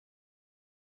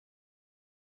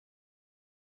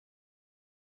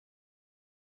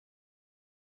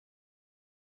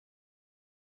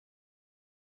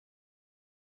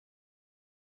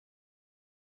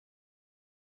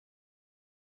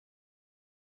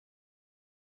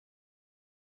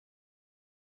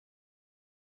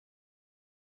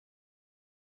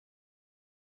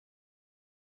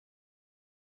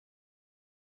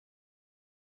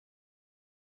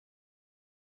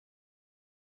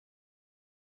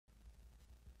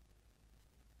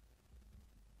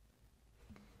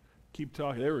Keep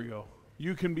talking. There we go.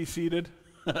 You can be seated.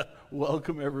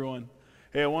 Welcome, everyone.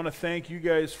 Hey, I want to thank you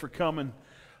guys for coming.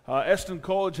 Eston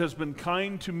College has been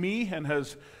kind to me and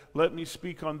has let me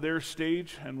speak on their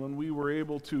stage. And when we were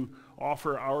able to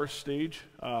offer our stage,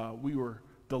 we were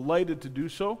delighted to do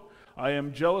so. I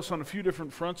am jealous on a few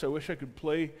different fronts. I wish I could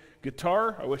play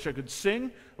guitar. I wish I could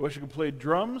sing. I wish I could play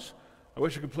drums. I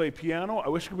wish I could play piano. I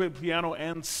wish I could play piano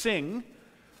and sing.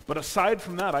 But aside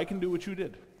from that, I can do what you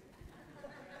did.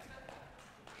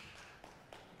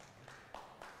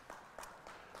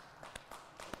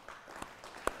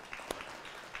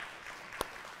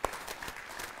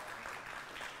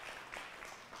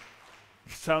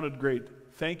 Sounded great.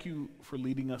 Thank you for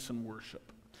leading us in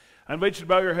worship. I invite you to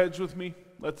bow your heads with me.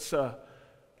 Let's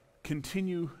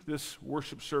continue this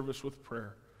worship service with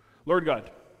prayer. Lord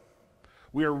God,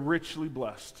 we are richly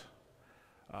blessed.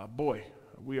 We're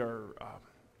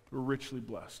richly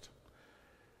blessed.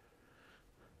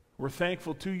 We're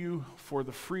thankful to you for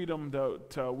the freedom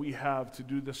that we have to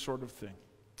do this sort of thing.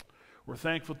 We're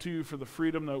thankful to you for the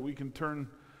freedom that we can turn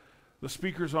the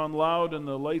speakers on loud and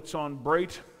the lights on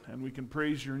bright, and we can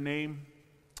praise your name,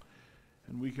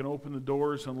 and we can open the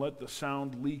doors and let the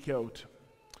sound leak out,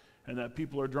 and that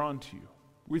people are drawn to you.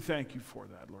 We thank you for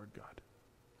that, Lord God.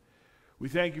 We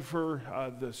thank you for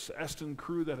this Eston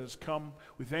crew that has come.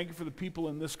 We thank you for the people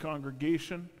in this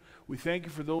congregation. We thank you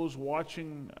for those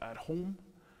watching at home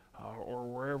or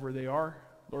wherever they are.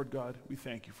 Lord God, we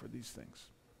thank you for these things.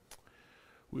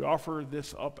 We offer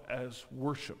this up as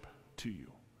worship to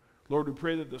you. Lord, we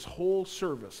pray that this whole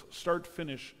service, start to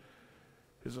finish,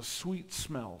 is a sweet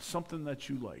smell, something that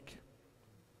you like.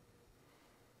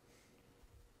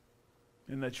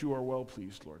 And that you are well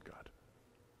pleased, Lord God.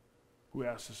 We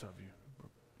ask this of you.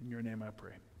 In your name I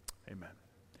pray. Amen.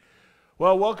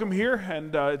 Well, welcome here,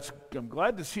 and I'm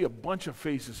glad to see a bunch of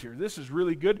faces here. This is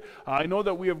really good. I know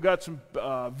that we have got some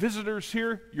visitors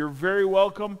here. You're very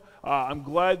welcome. I'm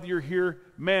glad you're here.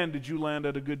 Man, did you land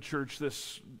at a good church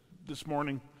this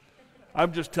morning.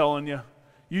 I'm just telling you.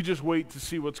 You just wait to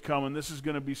see what's coming. This is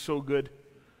going to be so good.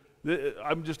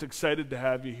 I'm just excited to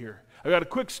have you here. I got a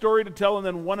quick story to tell and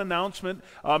then one announcement.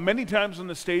 Many times on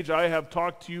the stage I have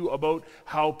talked to you about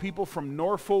how people from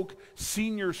Norfolk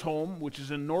Seniors Home, which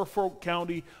is in Norfolk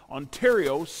County,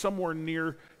 Ontario, somewhere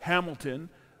near Hamilton,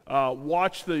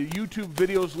 watch the YouTube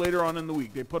videos later on in the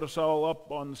week. They put us all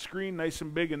up on the screen nice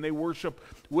and big, and they worship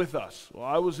with us. Well,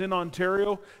 I was in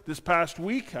Ontario this past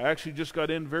week. I actually just got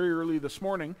in very early this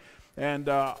morning, and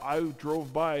I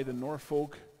drove by the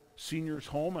Norfolk Seniors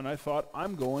Home, and I thought,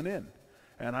 I'm going in,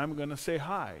 and I'm going to say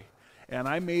hi. And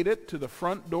I made it to the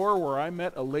front door where I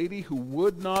met a lady who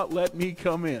would not let me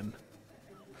come in.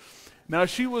 Now,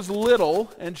 she was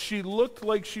little, and she looked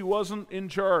like she wasn't in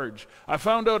charge. I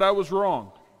found out I was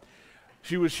wrong.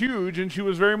 She was huge, and she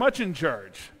was very much in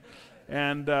charge.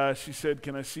 And she said,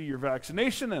 can I see your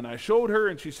vaccination? And I showed her,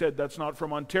 and she said, that's not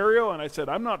from Ontario. And I said,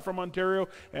 I'm not from Ontario.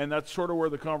 And that's sort of where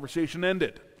the conversation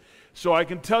ended. So I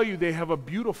can tell you they have a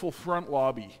beautiful front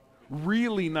lobby.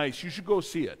 Really nice. You should go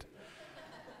see it.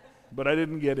 But I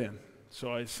didn't get in.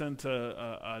 So I sent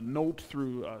a note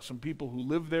through some people who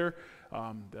live there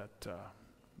that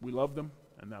we love them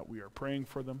and that we are praying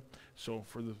for them. So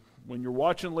when you're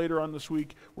watching later on this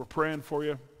week, we're praying for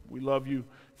you. We love you.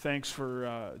 Thanks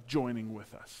for joining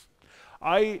with us.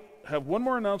 I have one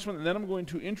more announcement, and then I'm going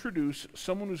to introduce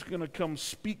someone who's going to come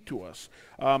speak to us.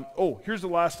 Here's the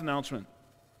last announcement.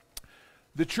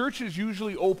 The church is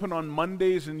usually open on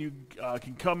Mondays, and you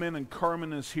can come in, and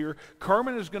Carmen is here.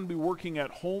 Carmen is going to be working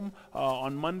at home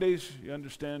on Mondays. You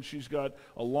understand she's got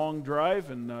a long drive,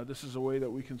 and this is a way that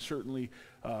we can certainly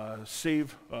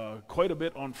save quite a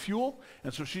bit on fuel.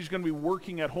 And so she's going to be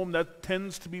working at home. That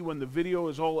tends to be when the video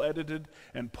is all edited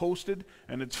and posted.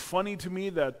 And it's funny to me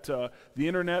that the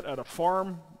internet at a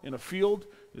farm in a field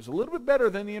is a little bit better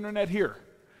than the internet here.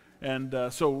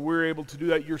 And so we're able to do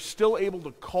that. You're still able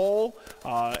to call,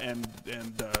 and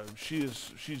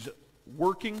she's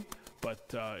working.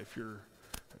 But if you're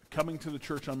coming to the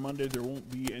church on Monday, there won't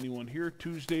be anyone here.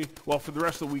 Tuesday, well, for the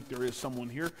rest of the week, there is someone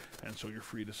here, and so you're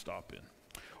free to stop in.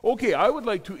 Okay, I would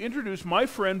like to introduce my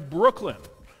friend Brooklyn.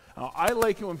 I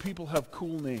like it when people have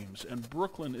cool names, and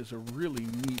Brooklyn is a really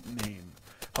neat name.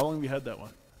 How long have you had that one?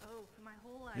 Oh, my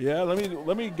whole life. Yeah,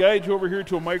 let me guide you over here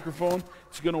to a microphone.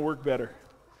 It's going to work better.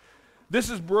 This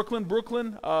is Brooklyn.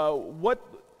 Brooklyn, how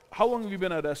long have you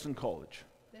been at Eston College?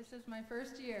 This is my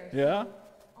first year. Yeah? So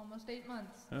almost 8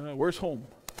 months. Where's home?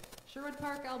 Sherwood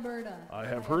Park, Alberta. I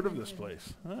have heard of this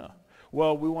place.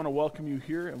 Well, we want to welcome you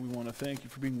here, and we want to thank you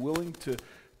for being willing to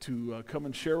come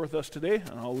and share with us today,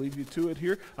 and I'll leave you to it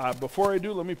here. Before I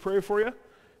do, let me pray for you,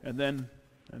 and then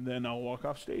and then I'll walk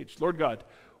off stage. Lord God,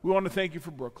 we want to thank you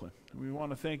for Brooklyn. We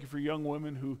want to thank you for young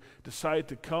women who decide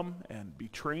to come and be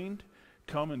trained,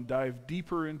 come and dive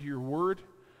deeper into your word,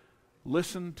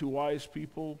 listen to wise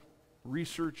people,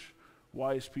 research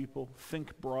wise people,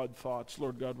 think broad thoughts.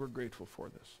 Lord God, we're grateful for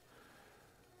this.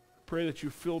 Pray that you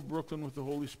fill Brooklyn with the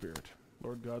Holy Spirit.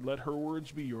 Lord God, let her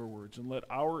words be your words, and let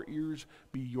our ears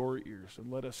be your ears,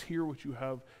 and let us hear what you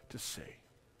have to say.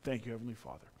 Thank you, Heavenly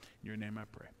Father. In your name I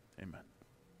pray. Amen.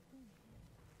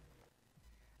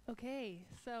 Okay,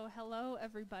 so hello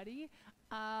everybody.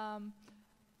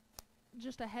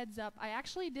 Just a heads up, I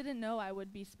actually didn't know I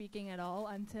would be speaking at all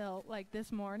until like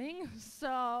this morning.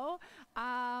 So,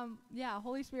 yeah,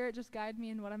 Holy Spirit just guide me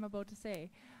in what I'm about to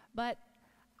say. But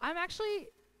I'm actually,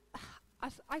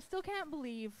 I still can't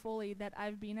believe fully that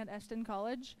I've been at Eston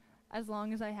College as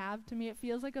long as I have. To me, it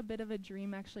feels like a bit of a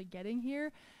dream actually getting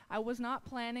here. I was not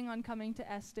planning on coming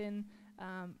to Eston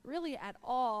really at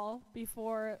all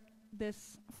before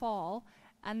this fall.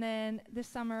 And then this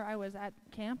summer I was at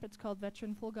camp. It's called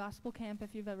Veteran Full Gospel Camp,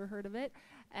 if you've ever heard of it.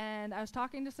 And I was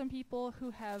talking to some people who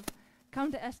have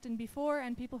come to Eston before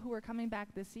and people who were coming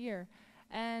back this year.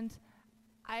 And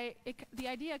the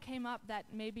idea came up that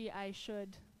maybe I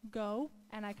should go,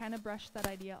 and I kind of brushed that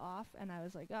idea off, and I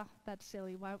was like, oh, that's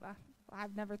silly. Why,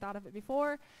 I've never thought of it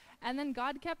before. And then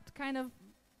God kept kind of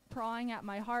pawing at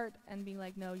my heart and being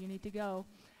like, no, you need to go.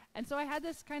 And so I had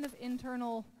this kind of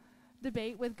internal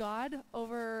debate with God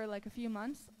over like a few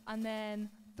months, and then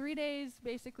 3 days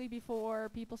basically before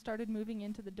people started moving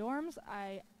into the dorms,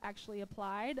 I actually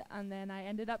applied, and then I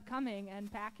ended up coming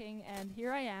and packing, and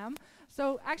here I am.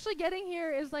 So actually getting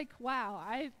here is like, wow,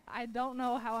 I don't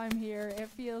know how I'm here. It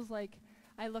feels like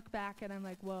I look back and I'm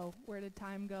like, whoa, where did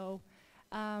time go?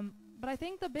 But I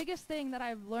think the biggest thing that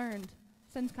I've learned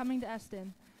since coming to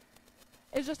Eston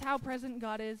is just how present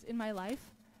God is in my life.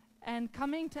 And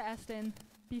coming to Eston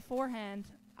beforehand,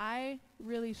 I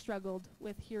really struggled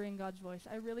with hearing God's voice.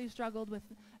 I really struggled with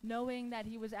knowing that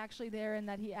he was actually there and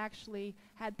that he actually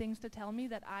had things to tell me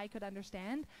that I could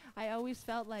understand. I always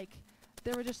felt like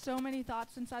there were just so many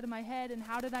thoughts inside of my head, and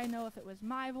how did I know if it was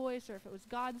my voice or if it was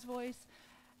God's voice?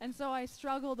 And so I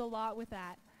struggled a lot with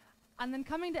that. And then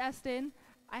coming to Eston,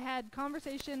 I had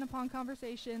conversation upon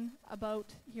conversation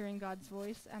about hearing God's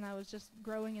voice, and I was just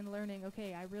growing and learning,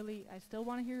 okay, I still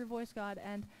want to hear your voice, God.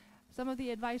 And some of the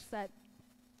advice that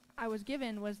I was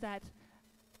given was that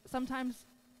sometimes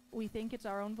we think it's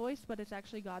our own voice, but it's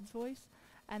actually God's voice,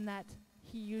 and that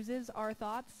he uses our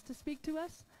thoughts to speak to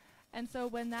us. And so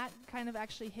when that kind of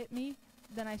actually hit me,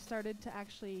 then I started to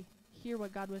actually hear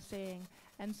what God was saying.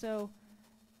 And so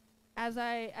as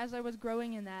I was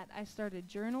growing in that, I started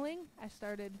journaling. I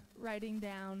started writing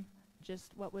down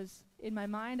just what was in my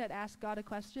mind. I'd ask God a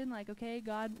question like, okay,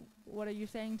 God, what are you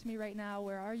saying to me right now?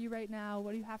 Where are you right now?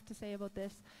 What do you have to say about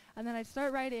this? And then I'd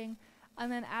start writing, and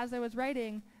then as I was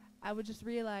writing, I would just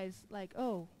realize like,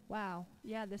 oh, wow,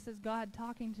 yeah, this is God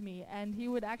talking to me. And he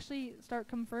would actually start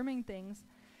confirming things.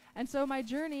 And so my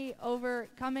journey over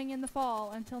coming in the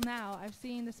fall until now, I've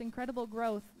seen this incredible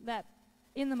growth that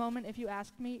in the moment, if you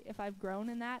asked me if I've grown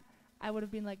in that, I would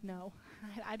have been like, no,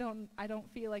 I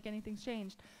don't feel like anything's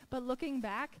changed. But looking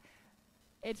back,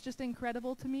 it's just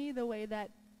incredible to me the way that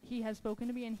he has spoken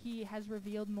to me, and he has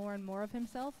revealed more and more of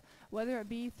himself, whether it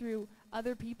be through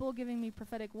other people giving me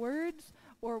prophetic words,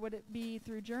 or would it be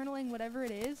through journaling, whatever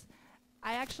it is.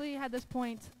 I actually had this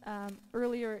point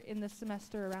earlier in the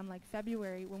semester around like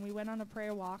February when we went on a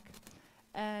prayer walk,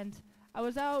 and I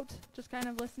was out just kind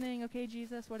of listening, okay,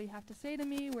 Jesus, what do you have to say to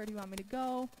me? Where do you want me to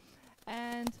go?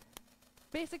 And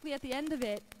basically at the end of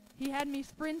it, he had me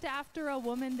sprint after a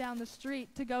woman down the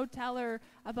street to go tell her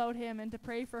about him and to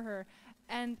pray for her.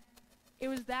 And it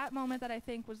was that moment that I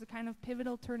think was the kind of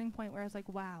pivotal turning point where I was like,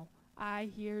 wow, I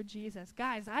hear Jesus.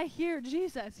 Guys, I hear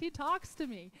Jesus. He talks to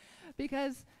me.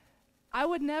 Because I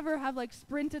would never have like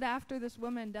sprinted after this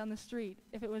woman down the street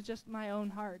if it was just my own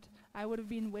heart. I would have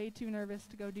been way too nervous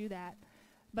to go do that.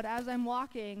 But as I'm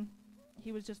walking,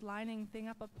 he was just lining thing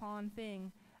up upon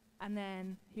thing. And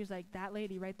then he was like, that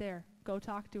lady right there, go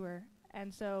talk to her.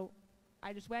 And so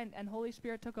I just went, and Holy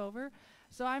Spirit took over.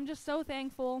 So I'm just so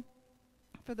thankful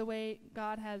for the way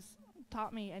God has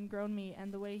taught me and grown me,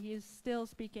 and the way he is still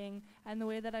speaking, and the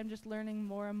way that I'm just learning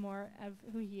more and more of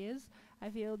who he is. I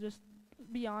feel just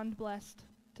beyond blessed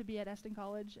to be at Eston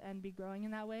College and be growing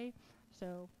in that way.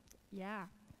 So yeah,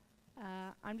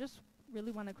 I'm just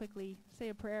really want to quickly say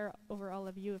a prayer over all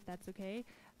of you, if that's okay.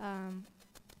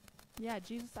 Yeah,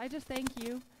 Jesus, I just thank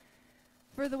you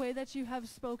for the way that you have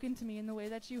spoken to me, and the way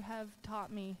that you have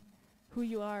taught me who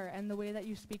you are, and the way that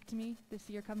you speak to me this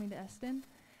year coming to Eston.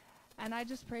 And I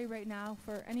just pray right now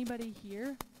for anybody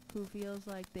here who feels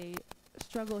like they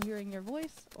struggle hearing your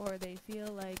voice, or they feel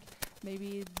like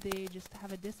maybe they just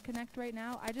have a disconnect right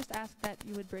now. I just ask that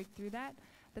you would break through that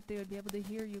they would be able to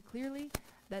hear you clearly,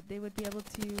 that they would be able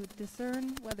to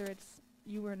discern whether it's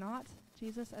you or not,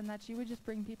 Jesus, and that you would just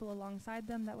bring people alongside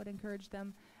them that would encourage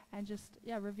them and just,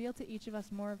 reveal to each of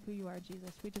us more of who you are,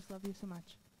 Jesus. We just love you so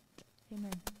much.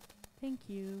 Amen. Thank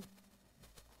you.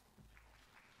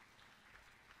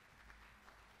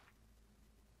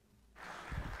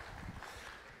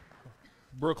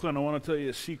 Brooklyn, I want to tell you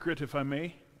a secret, if I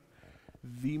may.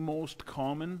 The most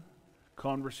common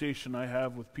conversation I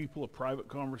have with people, a private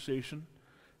conversation,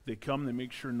 they come, they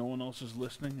make sure no one else is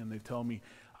listening, and they tell me,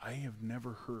 I have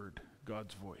never heard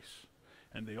God's voice.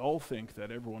 And they all think that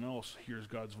everyone else hears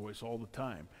God's voice all the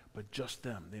time, but just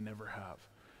them, they never have.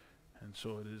 And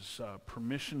so it is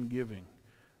permission giving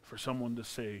for someone to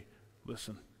say,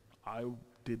 listen, I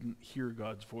didn't hear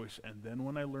God's voice, and then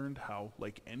when I learned how,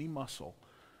 like any muscle,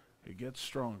 it gets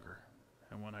stronger.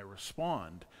 And when I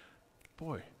respond,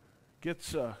 boy,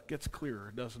 gets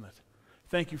clearer, doesn't it?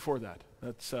 Thank you for that.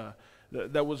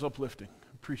 That was uplifting.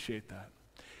 Appreciate that.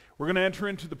 We're going to enter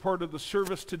into the part of the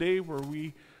service today where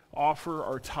we offer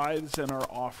our tithes and our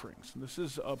offerings. And this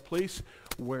is a place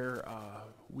where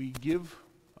we give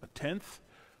a tenth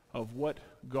of what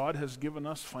God has given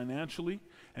us financially,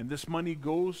 and this money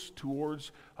goes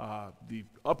towards the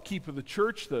upkeep of the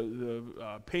church, the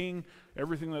paying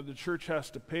everything that the church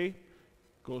has to pay,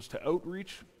 goes to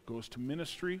outreach, goes to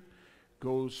ministry,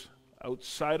 goes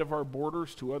outside of our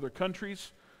borders to other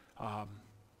countries.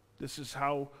 This is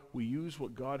how we use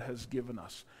what God has given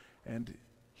us, and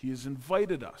He has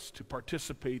invited us to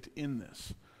participate in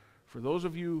this. For those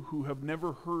of you who have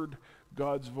never heard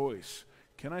God's voice,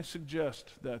 can I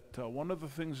suggest that one of the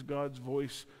things God's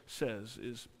voice says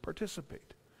is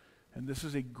participate. And this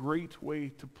is a great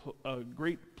way a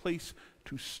great place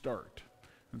to start.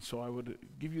 And so I would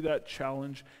give you that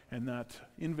challenge and that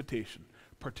invitation.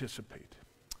 Participate.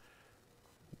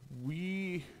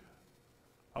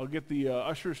 I'll get the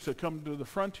ushers to come to the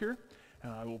front here,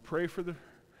 and I will pray for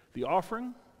the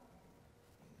offering.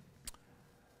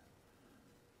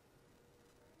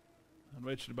 I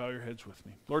invite you to bow your heads with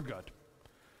me. Lord God,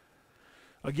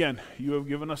 again, you have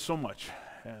given us so much,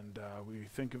 and we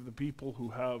think of the people who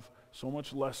have so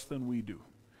much less than we do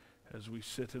as we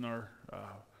sit in our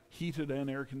heated and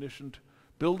air-conditioned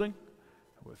building,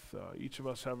 with each of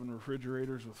us having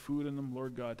refrigerators with food in them.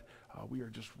 Lord God, we are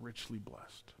just richly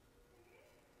blessed.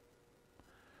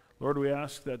 Lord, we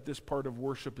ask that this part of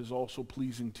worship is also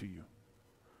pleasing to you.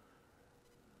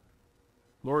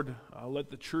 Lord, let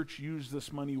the church use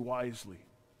this money wisely.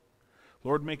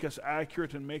 Lord, make us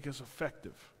accurate and make us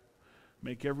effective.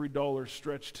 Make every dollar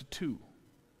stretch to 2.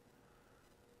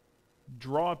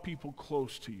 Draw people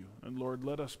close to you. And Lord,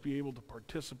 let us be able to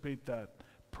participate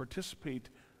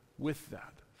with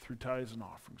that through tithes and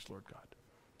offerings, Lord God.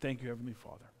 Thank you, Heavenly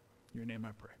Father. In your name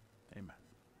I pray. Amen.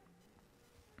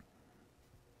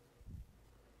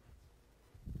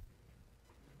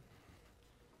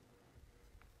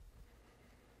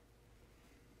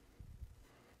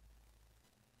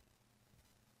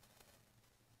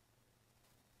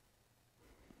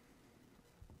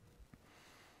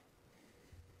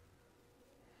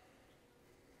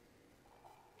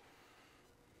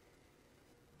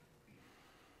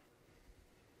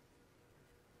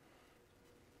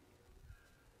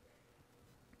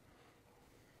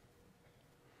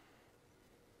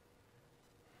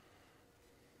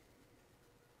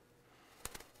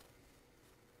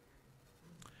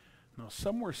 Now,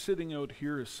 somewhere sitting out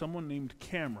here is someone named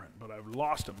Cameron, but I've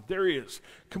lost him. There he is.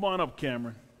 Come on up,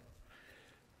 Cameron.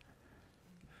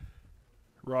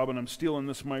 Robin, I'm stealing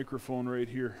this microphone right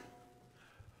here.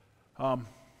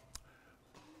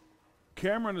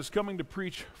 Cameron is coming to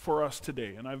preach for us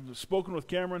today, and I've spoken with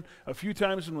Cameron a few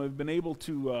times, and we've been able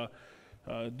to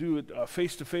do it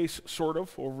face-to-face, sort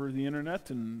of, over the internet,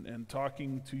 and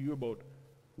talking to you about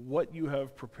what you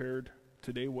have prepared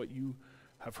today, what you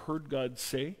have heard God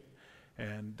say.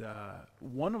 And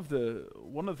one of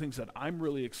the things that I'm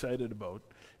really excited about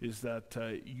is that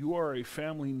you are a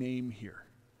family name here.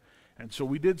 And so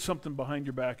we did something behind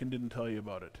your back and didn't tell you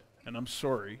about it. And I'm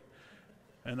sorry.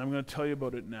 And I'm going to tell you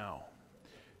about it now.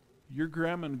 Your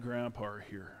grandma and grandpa are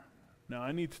here. Now,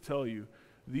 I need to tell you,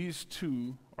 these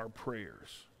two are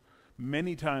prayers.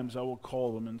 Many times I will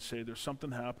call them and say, there's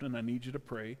something happening, I need you to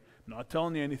pray. I'm not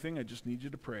telling you anything, I just need you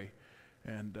to pray.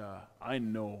 And I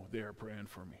know they are praying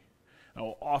for me.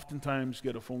 I'll oftentimes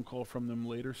get a phone call from them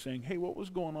later saying, hey, what was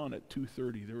going on at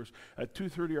 2:30? At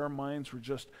 2:30, our minds were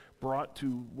just brought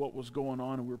to what was going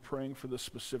on, and we were praying for this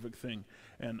specific thing.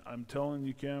 And I'm telling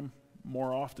you, Cam,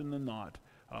 more often than not,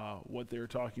 what they're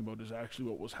talking about is actually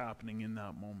what was happening in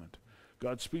that moment.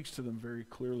 God speaks to them very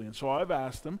clearly. And so I've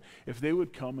asked them if they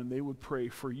would come and they would pray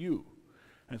for you.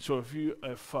 And so if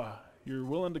you're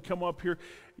willing to come up here,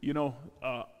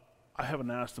 I haven't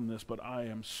asked them this, but I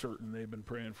am certain they've been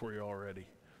praying for you already.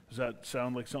 Does that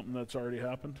sound like something that's already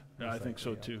happened? Yeah, I think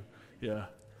so too. Yeah.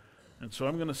 And so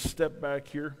I'm going to step back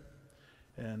here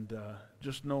and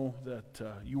just know that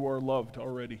you are loved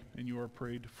already and you are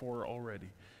prayed for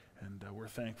already. And we're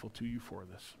thankful to you for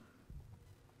this.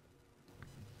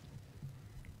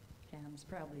 Cam's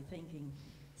probably thinking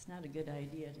it's not a good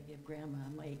idea to give Grandma a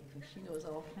mic because she knows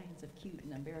all kinds of cute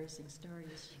and embarrassing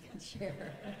stories she can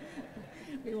share.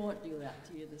 We won't do that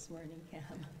to you this morning, Cam.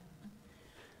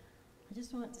 I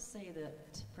just want to say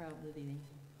that probably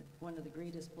one of the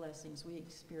greatest blessings we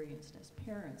experienced as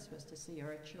parents was to see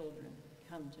our children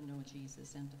come to know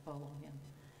Jesus and to follow him.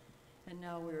 And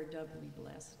now we're doubly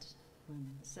blessed when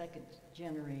the second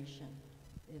generation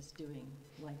is doing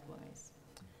likewise.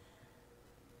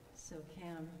 So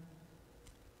Cam,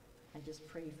 I just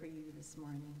pray for you this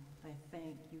morning. I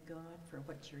thank you, God, for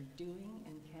what you're doing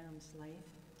in Cam's life.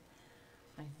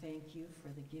 I thank you for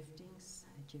the giftings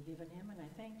that you've given him, and I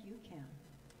thank you, Cam,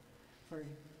 for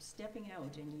stepping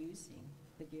out and using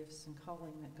the gifts and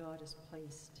calling that God has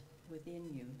placed within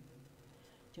you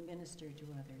to minister to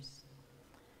others.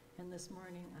 And this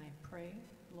morning I pray,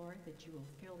 Lord, that you will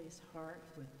fill his heart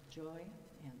with joy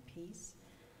and peace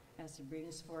as he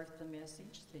brings forth the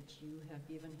message that you have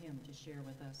given him to share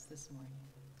with us this morning.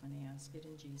 And I ask it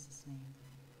in Jesus' name.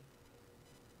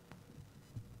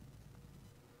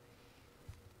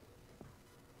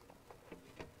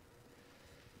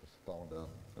 I found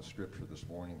a scripture this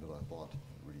morning that I thought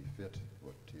really fit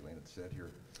what Elaine had said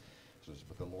here. It says,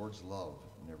 but the Lord's love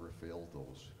never failed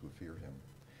those who fear him.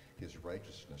 His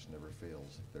righteousness never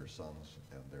fails their sons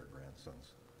and their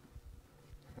grandsons.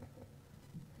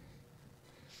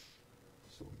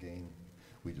 So again,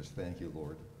 we just thank you,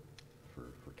 Lord,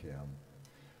 for Cam,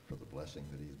 for the blessing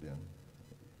that he's been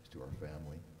to our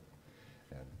family.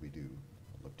 And we do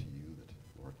look to you that,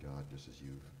 Lord God, just as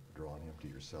you've drawn him to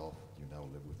yourself, you now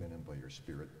live within him by your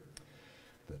Spirit,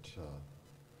 that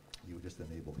you would just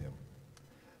enable him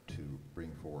to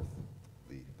bring forth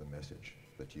the message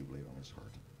that you've laid on his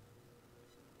heart.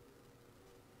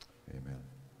 Amen.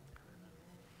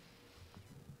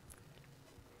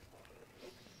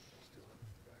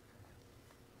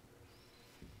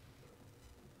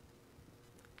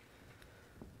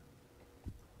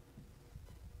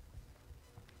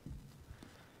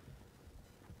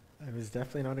 I was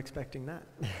definitely not expecting that.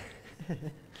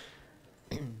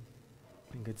 A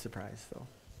good surprise, though.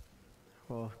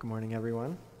 Well, good morning,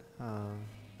 everyone.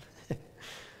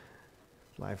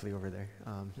 Lively over there.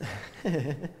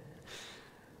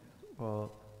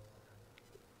 Well,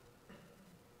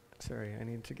 sorry, I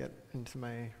need to get into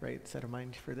my right set of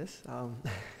mind for this.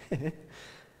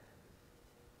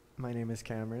 My name is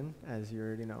Cameron, as you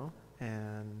already know,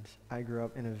 and I grew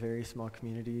up in a very small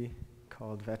community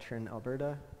called Veteran,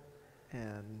 Alberta,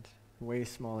 and way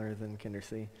smaller than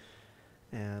Kindersley.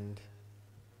 And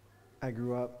I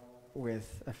grew up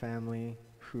with a family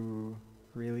who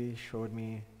really showed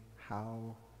me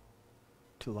how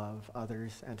to love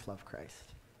others and to love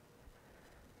Christ.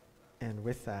 And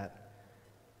with that,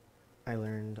 I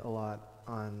learned a lot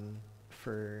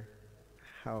for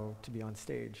how to be on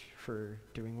stage, for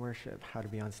doing worship, how to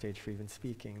be on stage for even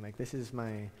speaking. Like, this is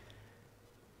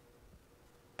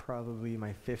probably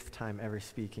my 5th time ever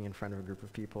speaking in front of a group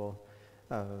of people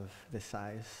of this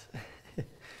size.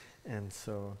 And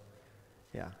so,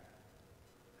 yeah,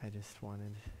 I just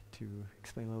wanted to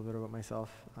explain a little bit about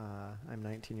myself. I'm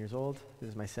 19 years old. This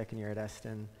is my 2nd year at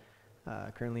Eston,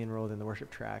 currently enrolled in the worship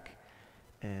track.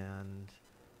 And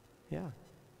yeah,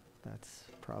 that's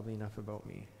probably enough about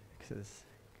me, because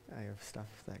I have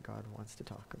stuff that God wants to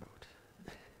talk about.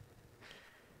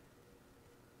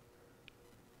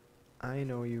 I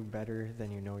know you better than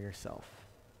you know yourself.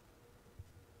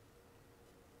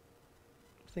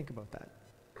 Think about that.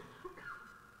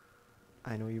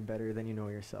 I know you better than you know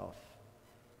yourself.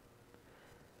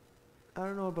 I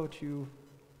don't know about you,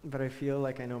 but I feel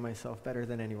like I know myself better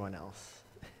than anyone else.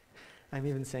 I'm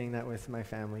even saying that with my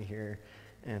family here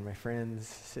and my friends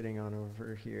sitting on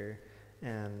over here.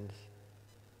 And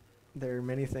there are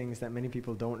many things that many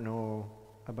people don't know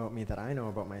about me that I know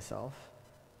about myself,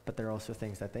 but there are also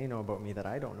things that they know about me that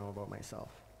I don't know about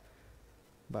myself.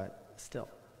 But still,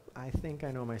 I think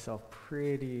I know myself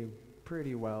pretty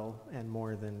pretty well and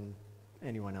more than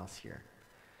anyone else here.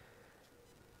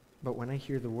 But when I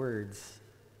hear the words,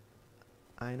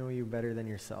 I know you better than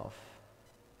yourself,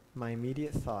 my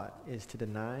immediate thought is to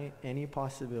deny any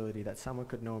possibility that someone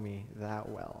could know me that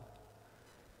well.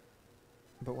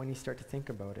 But when you start to think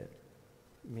about it,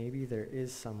 maybe there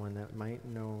is someone that might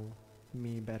know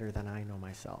me better than I know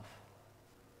myself.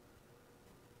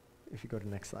 If you go to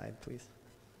the next slide, please.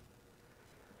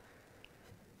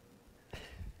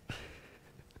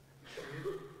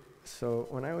 So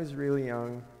when I was really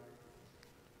young,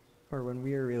 or when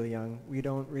we were really young, we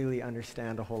don't really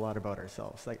understand a whole lot about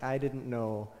ourselves. Like, I didn't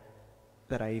know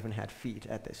that I even had feet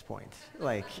at this point.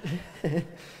 Like,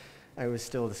 I was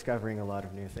still discovering a lot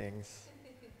of new things.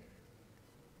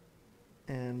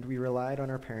 And we relied on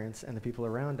our parents and the people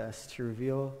around us to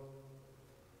reveal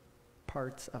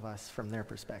parts of us from their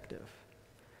perspective.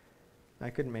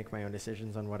 I couldn't make my own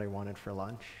decisions on what I wanted for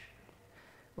lunch,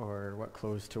 or what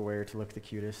clothes to wear to look the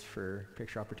cutest for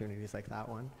picture opportunities like that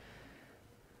one.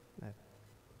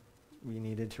 We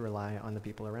needed to rely on the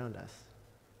people around us.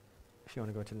 If you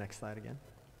want to go to the next slide again.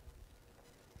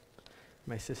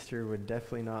 My sister would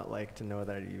definitely not like to know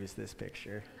that I use this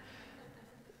picture.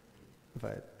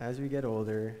 But as we get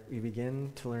older, we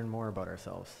begin to learn more about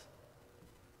ourselves.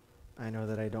 I know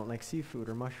that I don't like seafood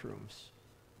or mushrooms,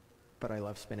 but I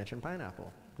love spinach and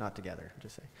pineapple. Not together,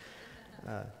 just say.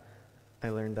 I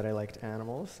learned that I liked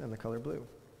animals and the color blue.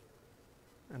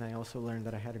 And I also learned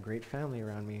that I had a great family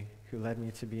around me who led me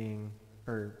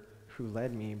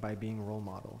by being role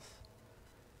models.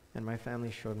 And my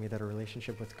family showed me that a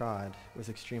relationship with God was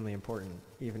extremely important,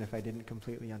 even if I didn't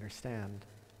completely understand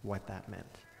what that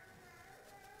meant.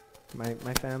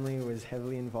 My family was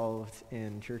heavily involved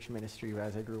in church ministry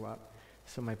as I grew up.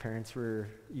 So my parents were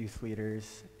youth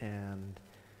leaders, and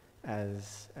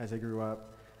as I grew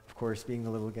up, of course, being the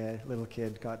little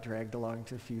kid, got dragged along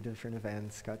to a few different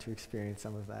events, got to experience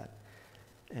some of that.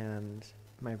 And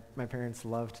my parents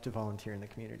loved to volunteer in the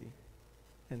community.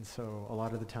 And so a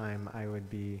lot of the time I would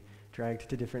be dragged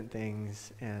to different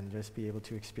things and just be able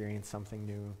to experience something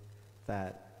new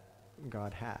that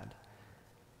God had.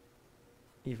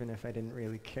 Even if I didn't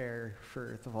really care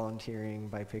for the volunteering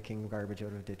by picking garbage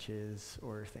out of ditches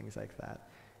or things like that,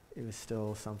 it was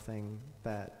still something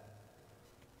that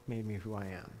made me who I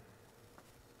am.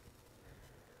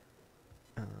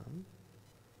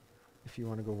 If you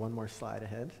want to go one more slide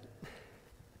ahead.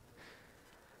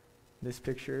 This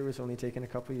picture was only taken a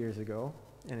couple years ago,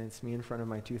 and it's me in front of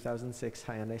my 2006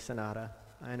 Hyundai Sonata.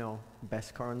 I know,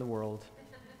 best car in the world.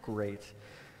 Great.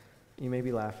 You may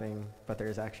be laughing, but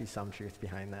there's actually some truth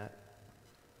behind that.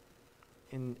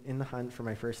 In the hunt for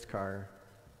my first car,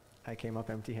 I came up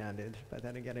empty-handed, but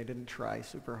then again, I didn't try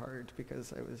super hard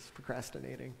because I was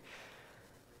procrastinating.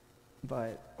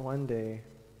 But one day,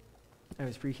 I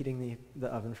was preheating the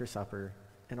oven for supper,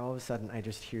 and all of a sudden, I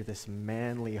just hear this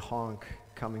manly honk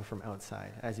coming from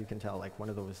outside. As you can tell, like one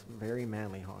of those very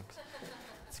manly honks.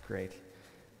 It's great.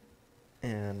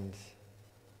 And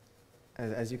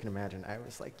as you can imagine, I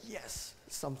was like, yes,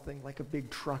 something like a big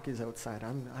truck is outside.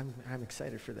 I'm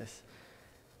excited for this.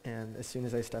 And as soon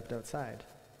as I stepped outside,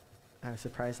 I was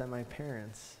surprised that my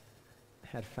parents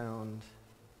had found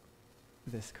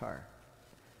this car.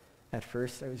 At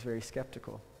first, I was very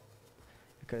skeptical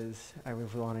because I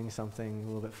was wanting something a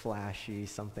little bit flashy,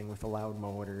 something with a loud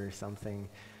motor, something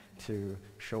to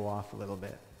show off a little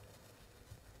bit.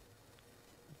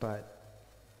 But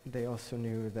they also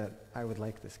knew that I would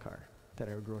like this car, that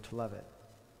I would grow to love it.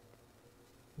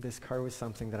 This car was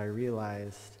something that I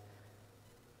realized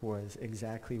was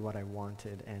exactly what I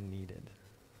wanted and needed.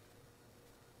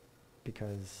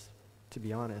 Because, to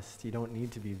be honest, you don't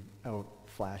need to be out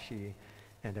flashy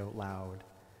and out loud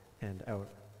and out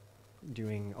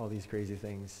doing all these crazy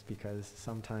things, because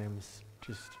sometimes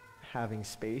just having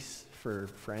space for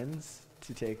friends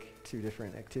to take to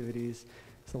different activities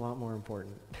is a lot more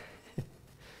important.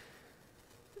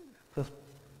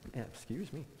 Yeah,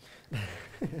 excuse me.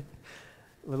 A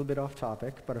little bit off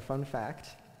topic, but a fun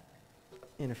fact.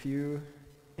 In a few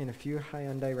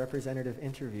Hyundai representative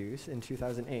interviews in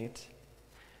 2008,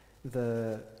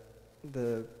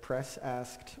 the press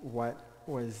asked what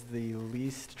was the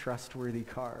least trustworthy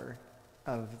car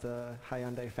of the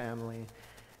Hyundai family,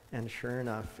 and sure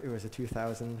enough, it was a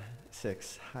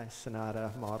 2006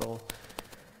 Sonata model,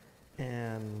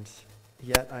 and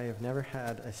yet I have never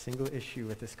had a single issue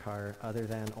with this car other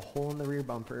than a hole in the rear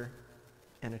bumper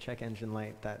and a check engine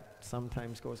light that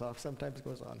sometimes goes off, sometimes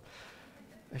goes on.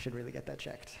 I should really get that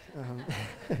checked.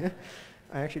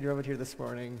 I actually drove it here this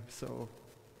morning, so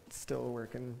it's still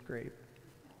working great.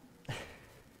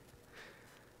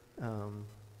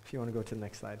 If you want to go to the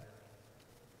next slide.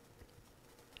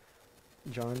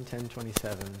 John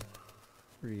 10:27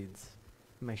 reads,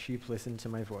 "My sheep listen to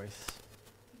my voice.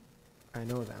 I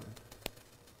know them,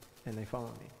 and they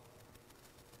follow me."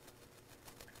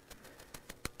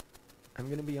 I'm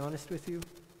going to be honest with you.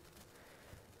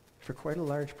 For quite a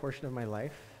large portion of my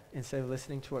life, instead of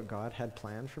listening to what God had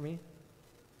planned for me,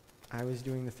 I was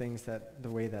doing the things the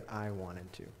way that I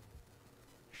wanted to.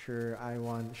 Sure, I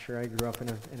grew up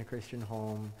in a Christian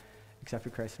home,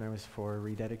 accepted Christ when I was 4,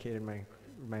 rededicated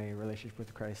my relationship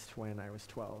with Christ when I was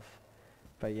 12.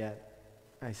 But yet,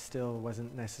 I still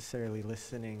wasn't necessarily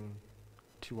listening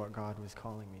to what God was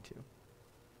calling me to.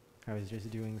 I was just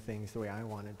doing things the way I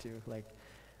wanted to. Like,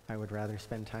 I would rather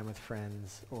spend time with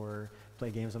friends or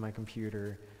play games on my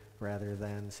computer rather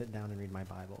than sit down and read my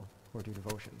Bible or do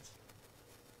devotions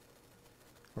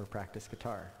or practice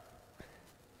guitar.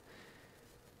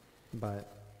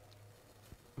 But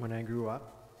when I grew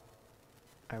up,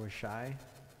 I was shy,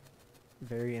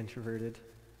 very introverted,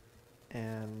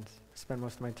 and spent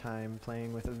most of my time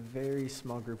playing with a very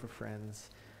small group of friends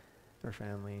or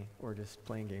family, or just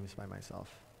playing games by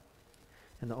myself.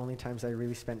 And the only times I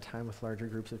really spent time with larger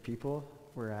groups of people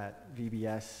were at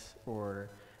VBS or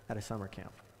at a summer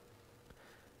camp.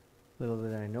 Little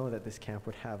did I know that this camp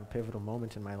would have a pivotal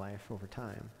moment in my life over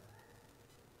time.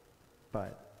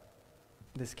 But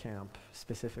this camp,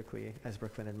 specifically, as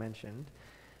Brooklyn had mentioned,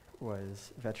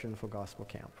 was Veteran Full Gospel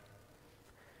Camp.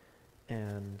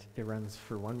 And it runs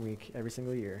for 1 week every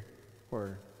single year,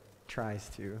 or tries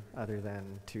to, other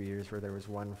than 2 years where there was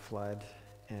one flood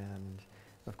and,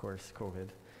 of course, COVID.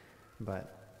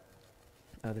 But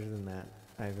other than that,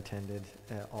 I've attended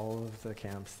all of the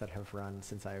camps that have run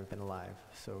since I've been alive.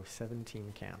 So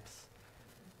 17 camps,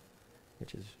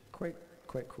 which is quite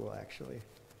cool, actually.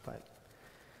 But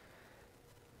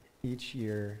each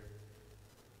year,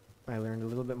 I learned a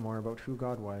little bit more about who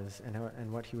God was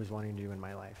and what he was wanting to do in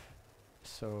my life.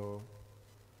 So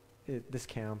this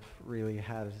camp really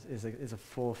is a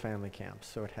full family camp.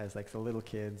 So it has like the little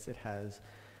kids, it has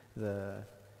the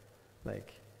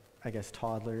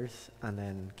toddlers, and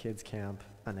then kids camp,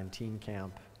 and then teen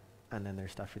camp, and then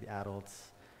there's stuff for the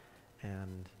adults.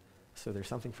 And so there's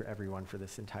something for everyone for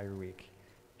this entire week.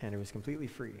 And it was completely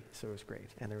free, so it was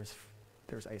great. And there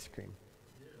was ice cream.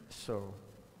 So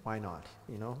why not,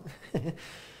 you know?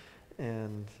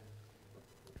 And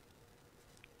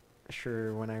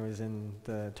sure, when I was in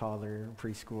the toddler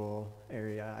preschool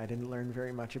area, I didn't learn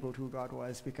very much about who God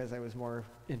was because I was more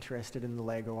interested in the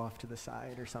Lego off to the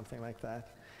side or something like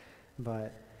that.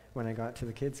 But when I got to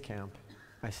the kids camp,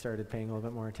 I started paying a little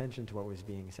bit more attention to what was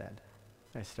being said.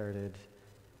 I started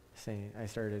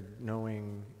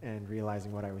knowing and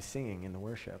realizing what I was singing in the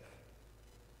worship.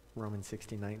 Romans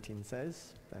 16:19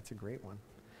 says, that's a great one.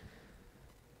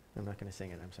 I'm not going to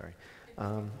sing it, I'm sorry.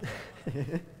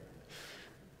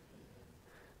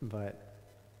 But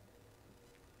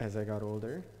as I got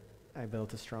older, I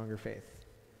built a stronger faith.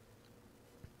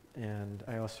 And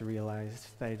I also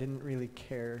realized that I didn't really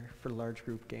care for large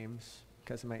group games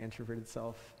because of my introverted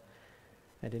self.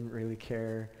 I didn't really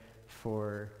care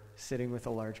for sitting with a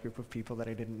large group of people that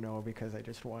I didn't know because I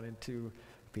just wanted to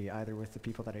be either with the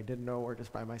people that I didn't know or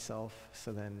just by myself.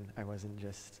 So then I wasn't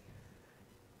just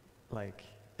like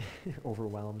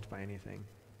overwhelmed by anything.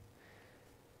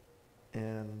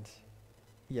 And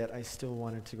yet I still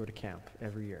wanted to go to camp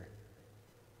every year.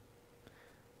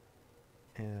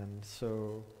 And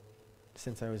so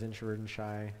since I was introverted and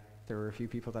shy, there were a few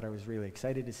people that I was really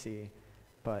excited to see,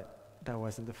 but that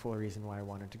wasn't the full reason why I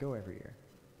wanted to go every year.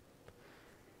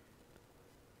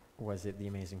 Was it the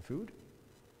amazing food?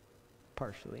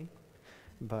 Partially.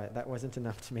 But that wasn't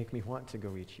enough to make me want to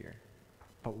go each year.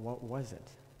 But what was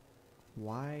it?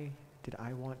 Why did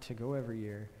I want to go every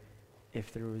year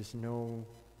if there was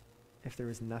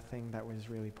nothing that was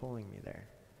really pulling me there?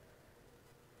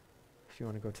 If you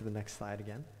want to go to the next slide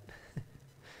again.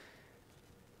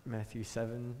 Matthew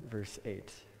 7, verse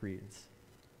 8 reads,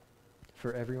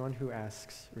 "For everyone who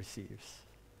asks receives,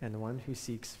 and the one who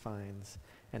seeks finds,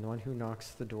 and the one who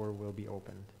knocks the door will be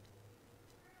opened."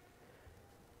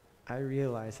 I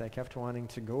realized I kept wanting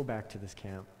to go back to this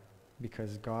camp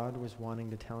because God was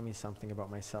wanting to tell me something about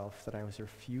myself that I was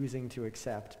refusing to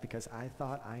accept because I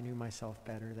thought I knew myself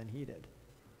better than he did.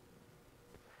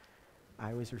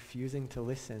 I was refusing to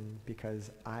listen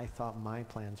because I thought my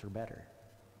plans were better.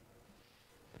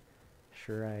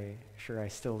 Sure, I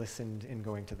still listened in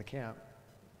going to the camp,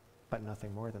 but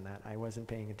nothing more than that. I wasn't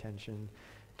paying attention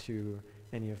to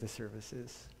any of the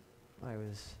services. I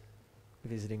was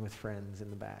visiting with friends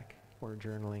in the back, or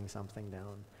journaling something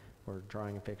down, or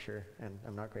drawing a picture, and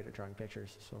I'm not great at drawing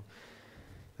pictures, so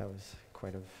that was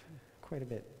quite a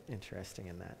bit interesting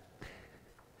in that.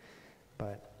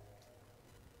 But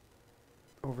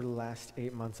over the last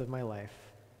 8 months of my life,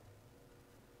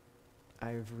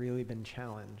 I've really been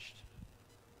challenged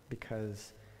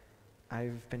because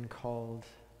I've been called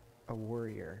a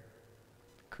warrior,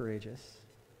 courageous,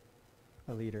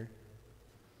 a leader,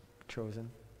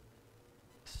 chosen,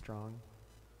 strong,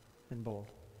 and bold.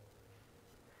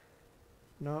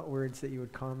 Not words that you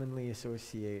would commonly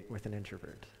associate with an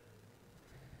introvert.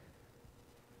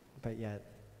 But yet,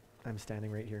 I'm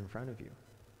standing right here in front of you.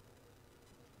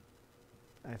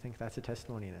 I think that's a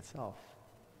testimony in itself.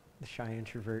 The shy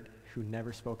introvert who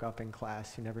never spoke up in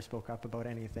class, who never spoke up about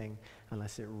anything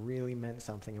unless it really meant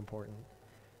something important.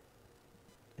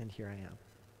 And here I am.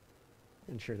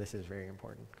 And sure, this is very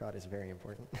important. God is very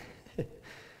important.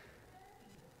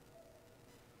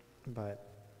 But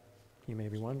you may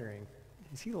be wondering,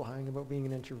 is he lying about being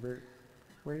an introvert?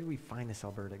 Where did we find this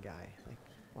Alberta guy? Like,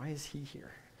 why is he here?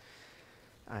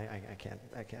 I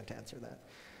can't answer that.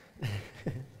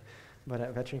 But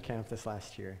at veteran camp this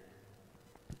last year,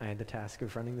 I had the task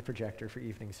of running the projector for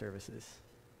evening services,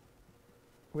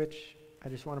 which I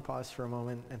just want to pause for a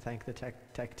moment and thank the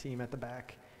tech team at the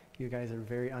back. You guys are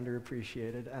very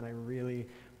underappreciated, and I really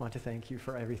want to thank you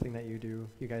for everything that you do.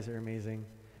 You guys are amazing.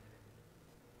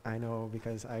 I know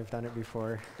because I've done it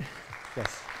before.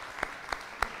 Yes.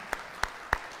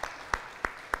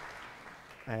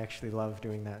 I actually love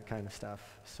doing that kind of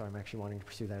stuff, so I'm actually wanting to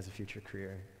pursue that as a future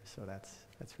career. So that's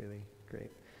really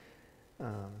great.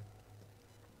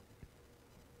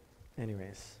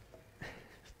 Anyways,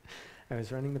 I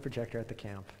was running the projector at the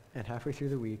camp, and halfway through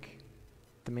the week,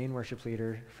 the main worship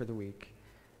leader for the week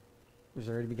was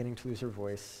already beginning to lose her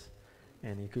voice,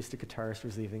 and the acoustic guitarist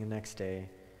was leaving the next day,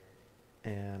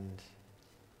 and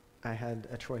I had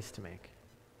a choice to make.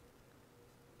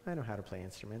 I know how to play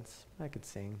instruments. I could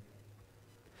sing.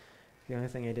 The only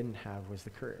thing I didn't have was the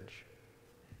courage,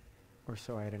 or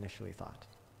so I had initially thought.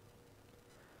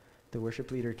 The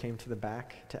worship leader came to the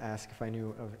back to ask if I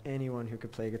knew of anyone who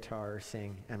could play guitar or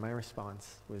sing, and my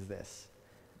response was this: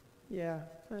 yeah,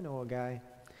 I know a guy.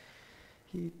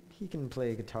 He can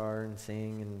play guitar and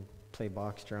sing and play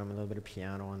box drum, a little bit of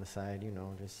piano on the side, you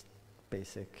know, just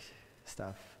basic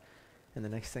stuff. And the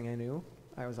next thing I knew,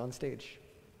 I was on stage.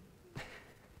 Do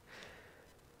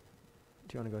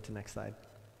you want to go to the next slide?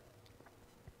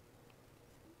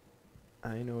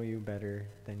 I know you better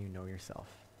than you know yourself.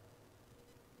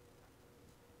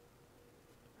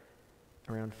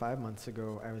 Around 5 months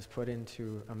ago, I was put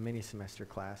into a mini semester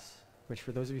class, which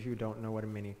for those of you who don't know what a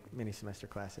mini semester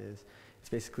class is, it's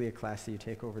basically a class that you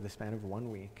take over the span of 1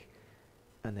 week,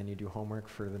 and then you do homework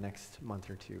for the next month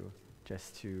or two,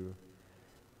 just to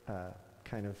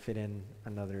kind of fit in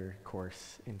another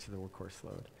course into the course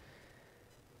load.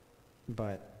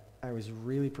 But I was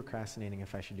really procrastinating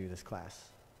if I should do this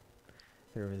class.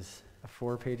 There was a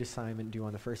 4-page assignment due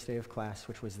on the first day of class,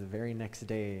 which was the very next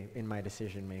day in my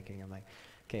decision making. I'm like,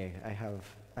 okay, I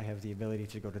have the ability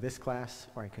to go to this class,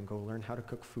 or I can go learn how to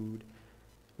cook food,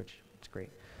 which is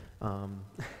great.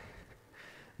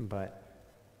 But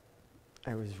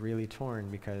I was really torn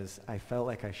because I felt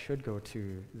like I should go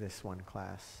to this one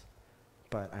class,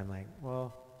 but I'm like,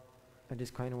 well, I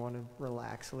just kind of want to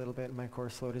relax a little bit. My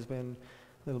course load has been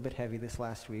a little bit heavy this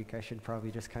last week. I should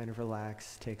probably just kind of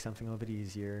relax, take something a little bit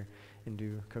easier,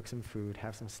 and cook some food,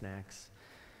 have some snacks.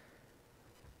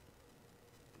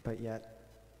 But yet,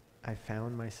 I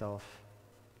found myself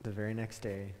the very next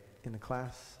day in the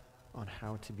class on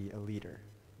how to be a leader.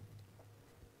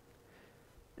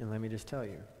 And let me just tell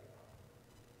you,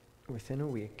 within a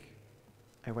week,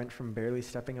 I went from barely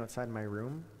stepping outside my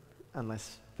room,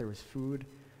 unless there was food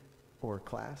or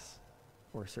class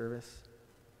or service,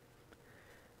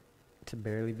 to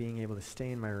barely being able to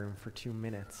stay in my room for 2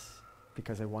 minutes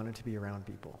because I wanted to be around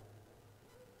people.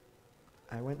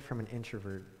 I went from an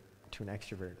introvert to an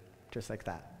extrovert, just like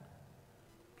that.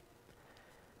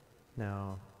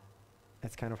 Now,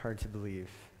 it's kind of hard to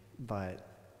believe, but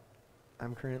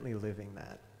I'm currently living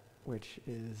that, which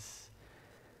is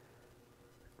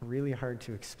really hard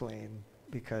to explain,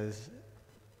 because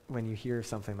when you hear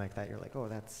something like that, you're like, oh,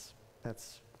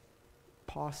 that's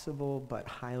possible, but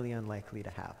highly unlikely to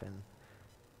happen.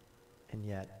 And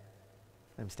yet,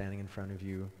 I'm standing in front of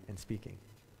you and speaking.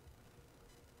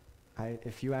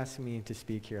 If you asked me to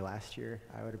speak here last year,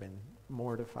 I would have been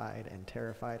mortified and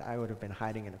terrified. I would have been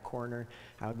hiding in a corner.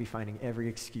 I would be finding every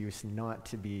excuse not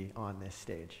to be on this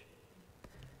stage.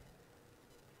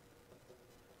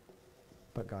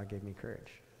 But God gave me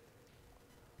courage.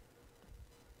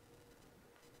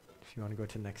 If you want to go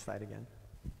to the next slide again.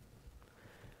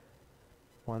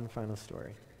 One final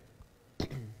story.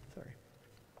 Sorry.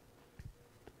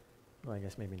 well, I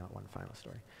guess maybe not one final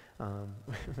story.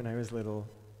 When I was little,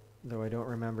 though I don't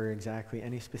remember exactly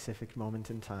any specific moment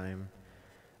in time,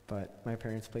 but my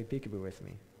parents played peekaboo with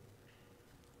me.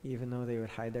 Even though they would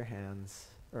hide behind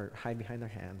their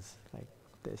hands like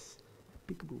this,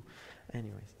 peekaboo.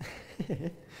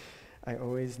 Anyways, I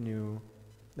always knew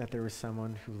that there was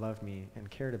someone who loved me and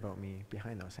cared about me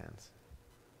behind those hands.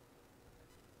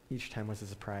 Each time was a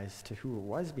surprise to who it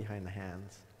was behind the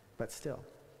hands, but still,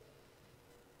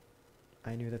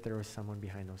 I knew that there was someone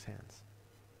behind those hands,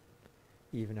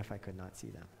 even if I could not see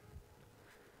them.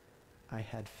 I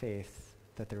had faith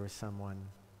that there was someone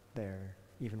there,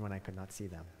 even when I could not see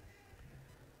them.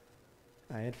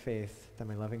 I had faith that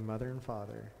my loving mother and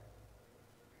father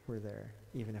were there,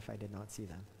 even if I did not see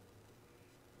them.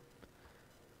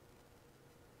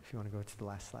 If you want to go to the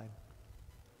last slide.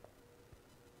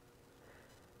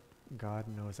 God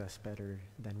knows us better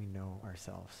than we know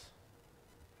ourselves.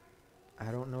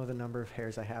 I don't know the number of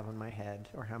hairs I have on my head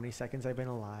or how many seconds I've been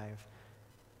alive,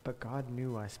 but God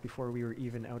knew us before we were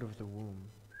even out of the womb.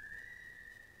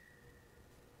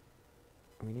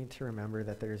 We need to remember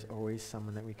that there's always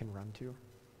someone that we can run to,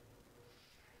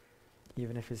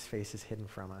 even if his face is hidden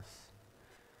from us.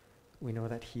 We know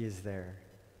that he is there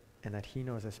and that he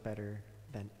knows us better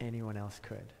than anyone else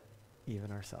could,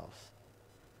 even ourselves,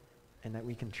 and that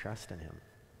we can trust in him.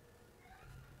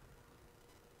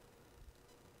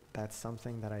 That's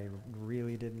something that I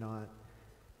really did not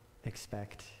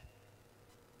expect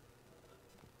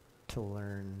to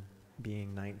learn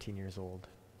being 19 years old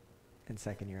and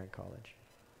second year at college.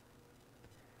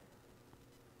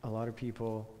 A lot of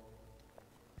people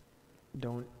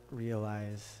don't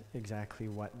realize exactly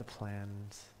what the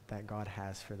plans that God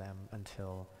has for them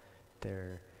until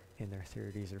they're in their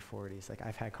 30s or 40s. Like,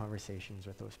 I've had conversations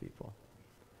with those people,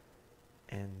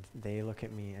 and they look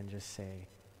at me and just say,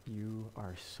 "You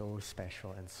are so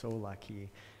special and so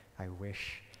lucky. I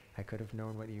wish I could have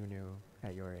known what you knew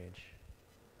at your age."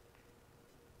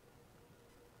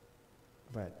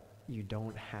 But you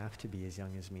don't have to be as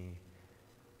young as me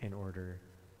in order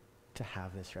to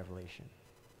have this revelation.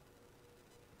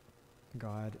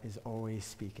 God is always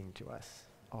speaking to us.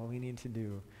 All we need to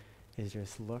do is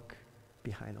just look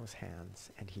behind those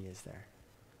hands, and he is there.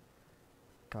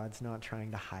 God's not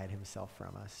trying to hide himself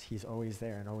from us. He's always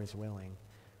there and always willing.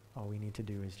 All we need to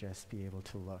do is just be able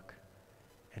to look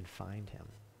and find him.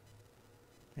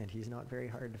 And he's not very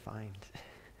hard to find.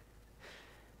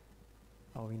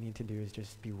 All we need to do is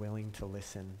just be willing to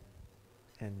listen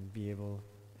and be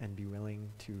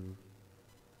willing to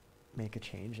make a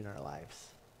change in our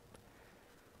lives.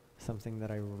 Something that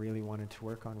I really wanted to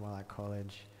work on while at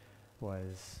college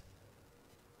was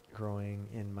growing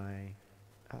in my,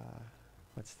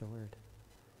 what's the word?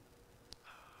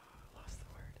 Lost the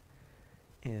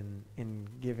word. In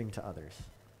giving to others.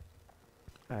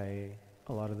 A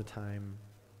lot of the time,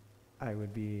 I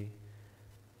would be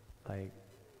like,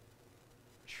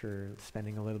 sure,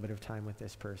 spending a little bit of time with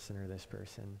this person or this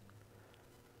person,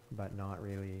 but not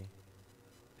really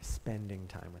spending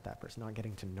time with that person, not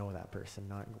getting to know that person,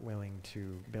 not willing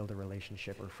to build a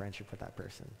relationship or friendship with that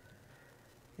person.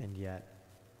 And yet,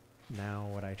 now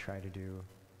what I try to do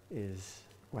is,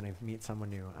 when I meet someone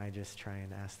new, I just try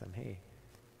and ask them, "Hey,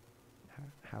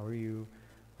 how are you?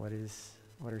 What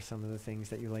are some of the things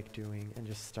that you like doing?" And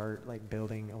just start like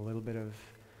building a little bit of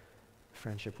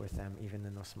friendship with them, even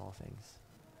in those small things.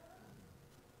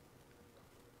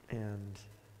 And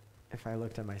if I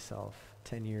looked at myself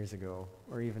 10 years ago,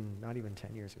 or even not even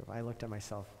 10 years ago, if I looked at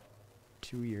myself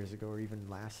 2 years ago or even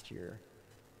last year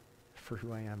for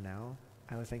who I am now,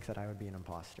 I would think that I would be an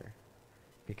imposter.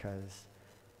 Because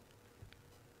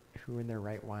who in their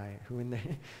right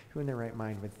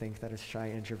mind would think that a shy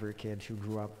introvert kid who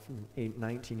grew up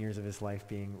 19 years of his life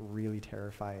being really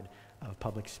terrified of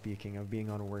public speaking, of being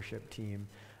on a worship team,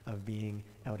 of being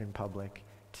out in public,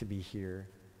 to be here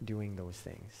doing those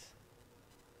things?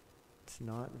 It's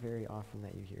not very often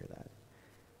that you hear that.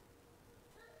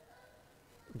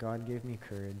 God gave me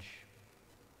courage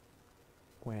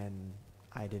when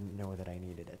I didn't know that I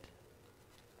needed it.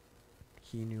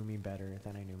 He knew me better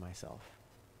than I knew myself.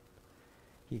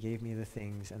 He gave me the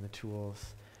things and the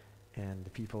tools and the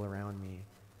people around me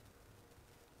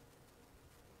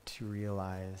to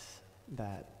realize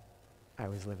that I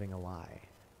was living a lie.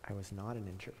 I was not an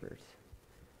introvert.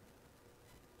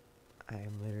 I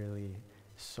am literally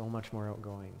so much more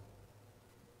outgoing.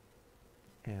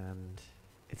 And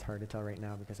it's hard to tell right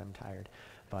now because I'm tired,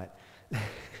 but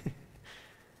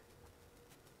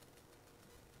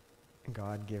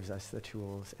God gives us the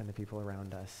tools and the people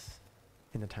around us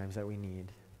in the times that we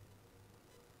need,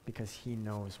 because he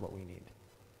knows what we need.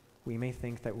 We may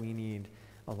think that we need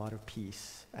a lot of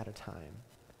peace at a time.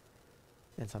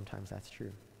 And sometimes that's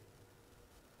true.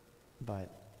 But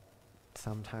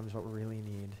sometimes what we really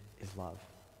need is love.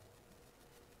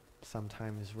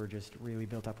 Sometimes we're just really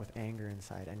built up with anger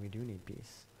inside and we do need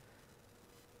peace.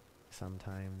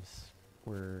 Sometimes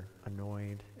we're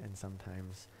annoyed and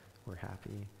sometimes we're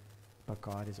happy. But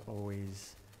God is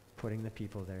always putting the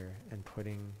people there and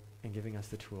giving us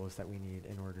the tools that we need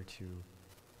in order to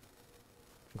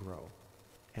grow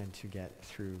and to get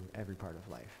through every part of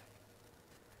life.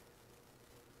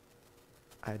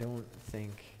 I don't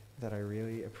think that I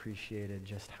really appreciated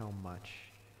just how much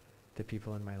the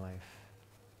people in my life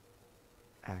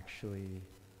actually,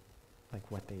 like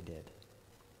what they did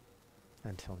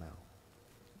until now.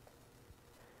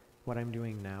 What I'm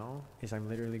doing now is I'm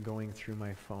literally going through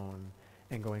my phone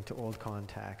and going to old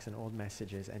contacts and old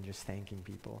messages and just thanking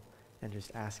people and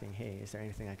just asking, hey, is there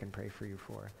anything I can pray for you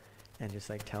for? And just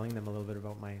like telling them a little bit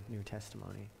about my new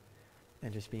testimony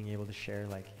and just being able to share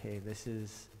like, hey, this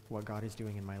is what God is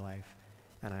doing in my life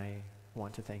and I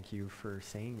want to thank you for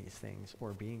saying these things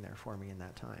or being there for me in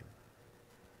that time.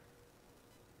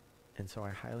 And so I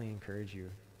highly encourage you,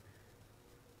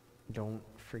 don't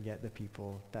forget the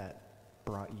people that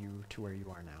brought you to where you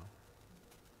are now,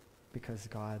 because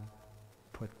God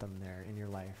put them there in your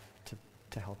life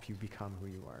to help you become who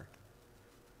you are.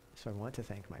 So I want to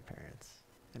thank my parents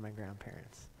and my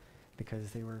grandparents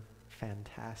because they were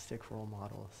fantastic role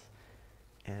models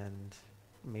and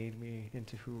made me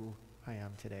into who I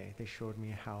am today. They showed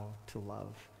me how to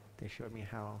love. They showed me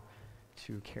how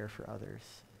to care for others.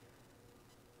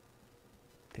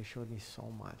 They showed me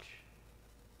so much.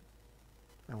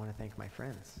 I want to thank my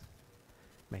friends,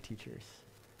 my teachers.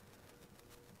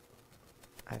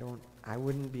 I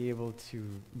wouldn't be able to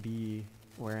be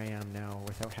where I am now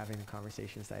without having the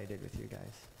conversations that I did with you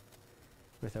guys,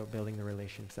 without building the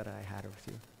relations that I had with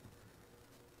you.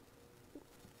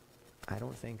 I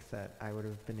don't think that I would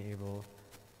have been able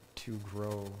to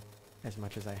grow as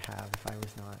much as I have if I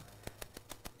was not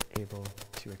able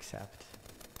to accept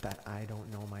that I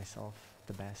don't know myself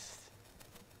the best.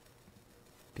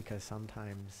 Because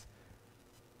sometimes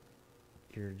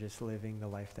you're just living the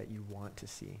life that you want to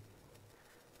see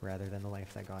rather than the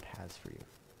life that God has for you.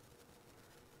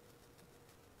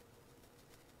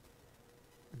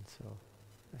 And so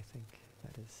I think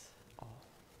that is all.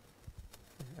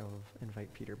 I will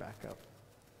invite Peter back up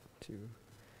to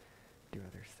do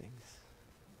other things.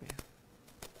 Yeah.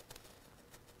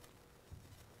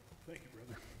 Thank you,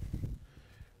 brother.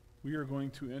 We are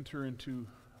going to enter into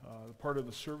the part of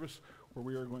the service where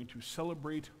we are going to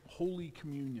celebrate Holy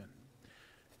Communion.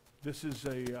 This is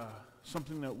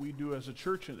something that we do as a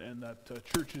church and that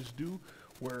churches do,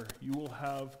 where you will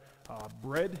have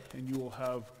bread and you will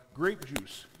have grape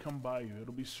juice come by you.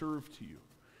 It'll be served to you.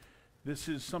 This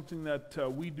is something that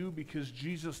we do because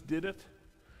Jesus did it,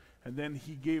 and then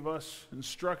he gave us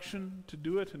instruction to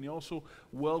do it, and he also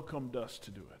welcomed us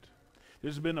to do it.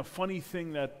 There's been a funny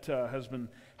thing that has been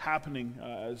happening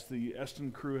as the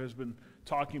Eston crew has been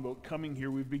talking about coming here.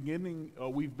 We've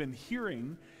been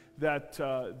hearing that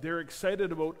they're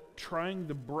excited about trying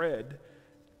the bread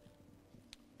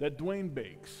that Dwayne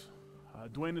bakes.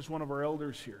 Dwayne is one of our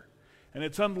elders here. And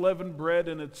it's unleavened bread,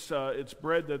 and it's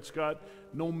bread that's got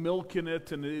no milk in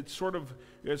it, and it's sort of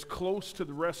as close to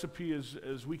the recipe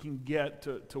as we can get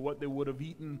to what they would have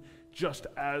eaten just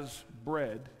as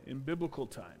bread in biblical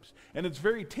times. And it's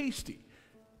very tasty.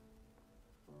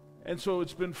 And so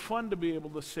it's been fun to be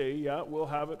able to say, yeah, we'll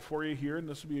have it for you here, and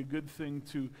this will be a good thing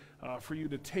for you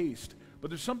to taste.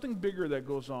 But there's something bigger that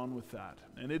goes on with that,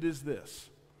 and it is this.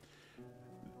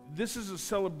 This is a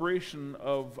celebration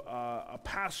of a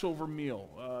Passover meal.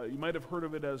 You might have heard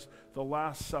of it as the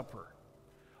Last Supper.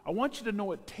 I want you to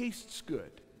know it tastes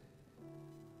good.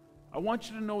 I want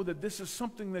you to know that this is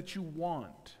something that you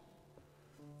want,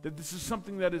 that this is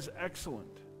something that is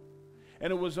excellent.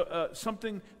 And it was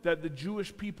something that the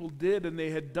Jewish people did, and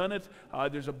they had done it.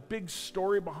 There's a big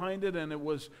story behind it, and it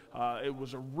was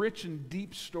a rich and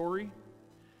deep story.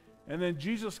 And then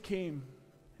Jesus came,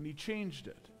 and he changed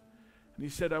it. And he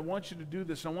said, I want you to do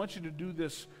this. I want you to do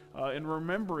this in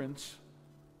remembrance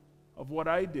of what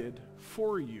I did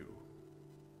for you.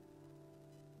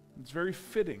 It's very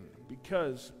fitting,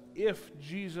 because if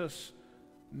Jesus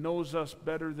knows us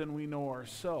better than we know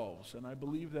ourselves, and I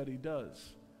believe that he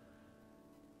does,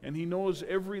 and he knows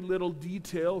every little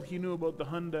detail. He knew about the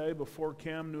Hyundai before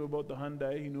Cam knew about the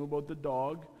Hyundai. He knew about the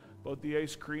dog, about the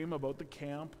ice cream, about the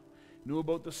camp. He knew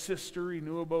about the sister. He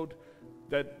knew about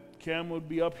that Cam would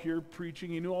be up here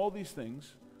preaching. He knew all these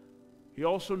things. He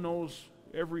also knows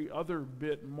every other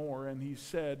bit more, and he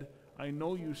said, I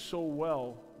know you so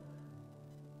well,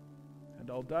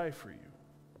 and I'll die for you.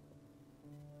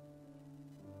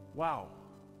 Wow.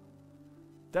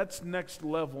 That's next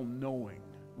level knowing.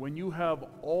 When you have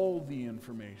all the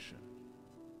information,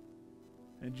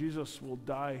 and Jesus will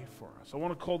die for us. I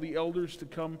want to call the elders to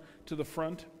come to the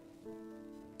front.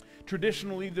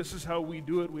 Traditionally, this is how we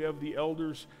do it. We have the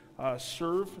elders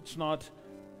serve.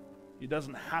 It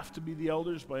doesn't have to be the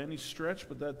elders by any stretch,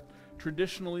 but that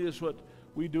traditionally is what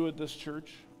we do at this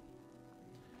church.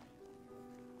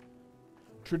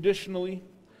 Traditionally,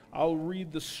 I'll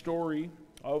read the story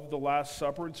of the Last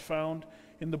Supper. It's found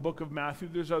in the book of Matthew.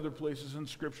 There's other places in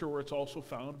Scripture where it's also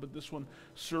found, but this one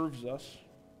serves us.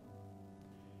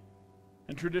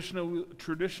 And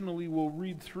traditionally we'll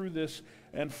read through this,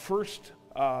 and first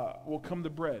will come the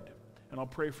bread, and I'll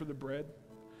pray for the bread.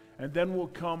 And then will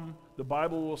come, the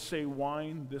Bible will say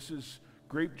wine. This is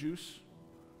grape juice,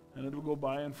 and it'll go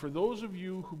by. And for those of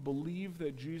you who believe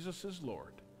that Jesus is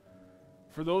Lord,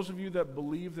 for those of you that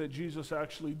believe that Jesus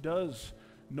actually does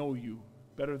know you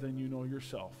better than you know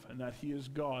yourself, and that He is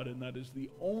God, and that is the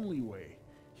only way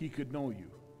He could know you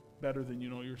better than you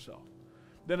know yourself,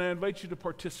 then I invite you to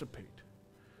participate.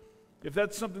 If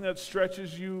that's something that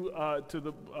stretches you to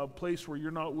the place where you're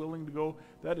not willing to go,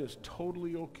 that is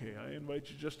totally okay. I invite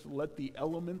you just to let the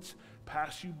elements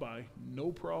pass you by,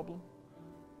 no problem.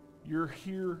 You're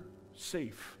here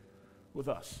safe with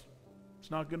us.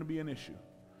 It's not going to be an issue.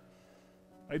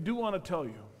 I do want to tell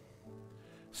you,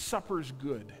 supper's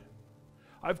good.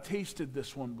 I've tasted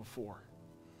this one before.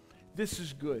 This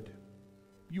is good.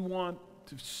 You want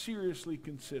to seriously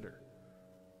consider.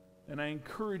 And I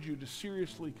encourage you to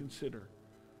seriously consider,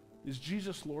 is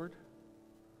Jesus Lord?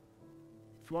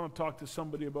 If you want to talk to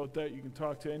somebody about that, you can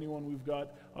talk to anyone we've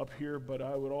got up here, but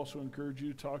I would also encourage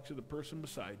you to talk to the person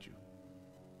beside you.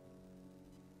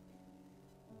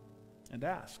 And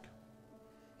ask,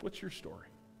 what's your story?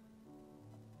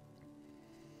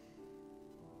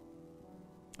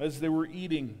 As they were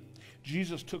eating,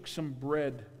 Jesus took some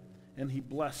bread and He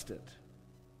blessed it.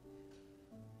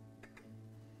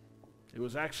 It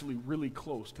was actually really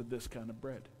close to this kind of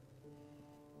bread.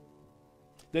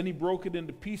 Then He broke it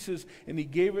into pieces and He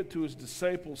gave it to His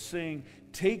disciples, saying,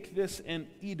 "Take this and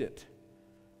eat it,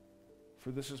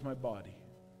 for this is my body."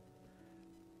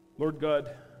 Lord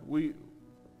God, we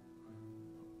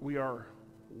are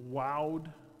wowed,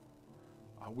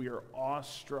 we are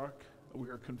awestruck, we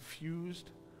are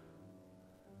confused,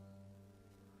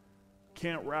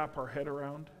 can't wrap our head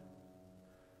around.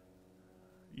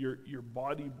 Your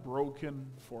body broken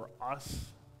for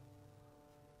us.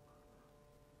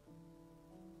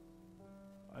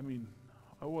 I mean,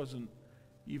 I wasn't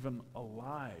even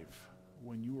alive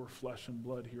when you were flesh and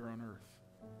blood here on earth.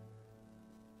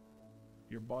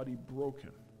 Your body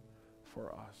broken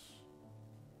for us.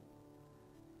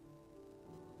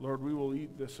 Lord, we will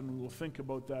eat this and we will think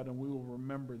about that and we will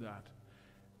remember that.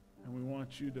 And we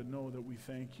want you to know that we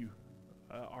thank you.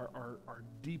 Our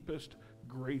deepest,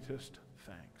 greatest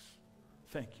thanks.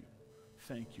 Thank you.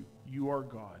 Thank you. You are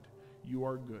God. You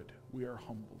are good. We are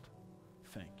humbled.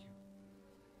 Thank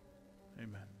you.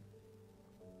 Amen.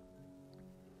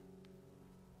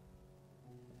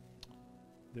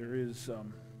 There is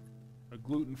a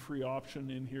gluten-free option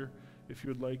in here. If you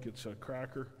would like, it's a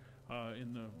cracker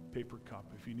in the paper cup.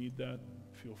 If you need that,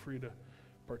 feel free to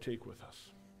partake with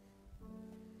us.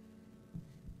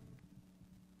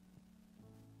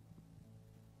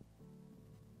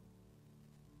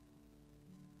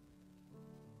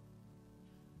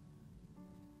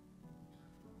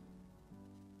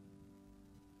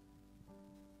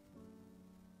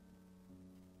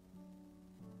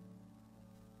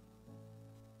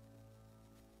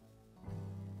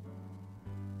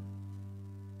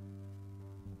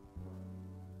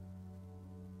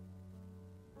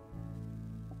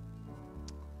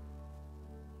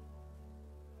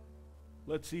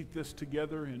 Let's eat this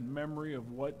together in memory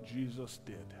of what Jesus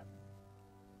did.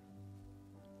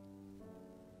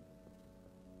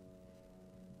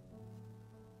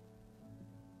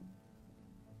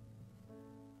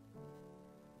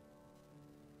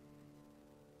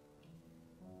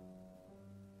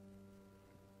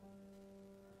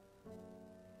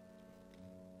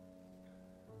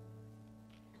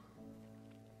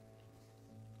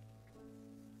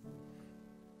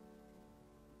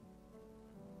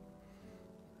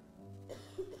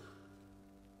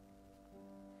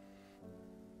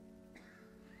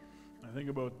 I think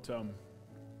about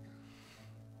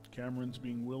Cameron's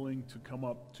being willing to come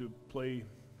up to play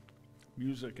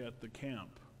music at the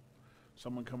camp.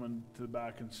 Someone coming to the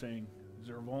back and saying, "Is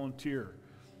there a volunteer?"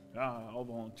 I'll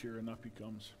volunteer, and up he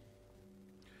comes.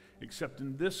 Except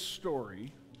in this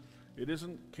story, it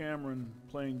isn't Cameron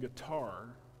playing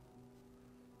guitar,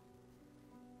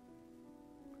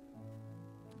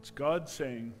 It's God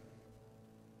saying,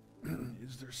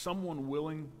 is there someone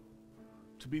willing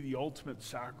to be the ultimate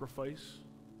sacrifice?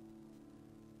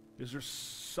 Is there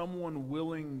someone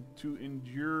willing to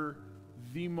endure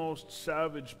the most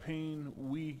savage pain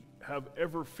we have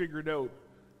ever figured out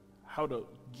how to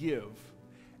give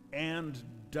and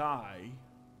die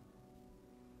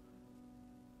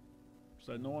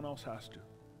so that no one else has to?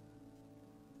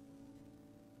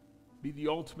 Be the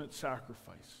ultimate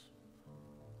sacrifice.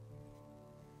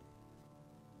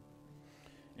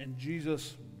 And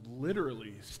Jesus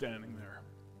literally standing there.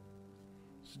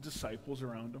 His disciples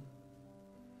around him.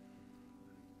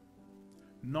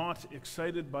 Not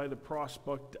excited by the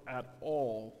prospect at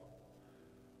all,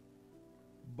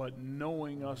 but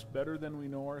knowing us better than we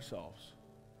know ourselves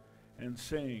and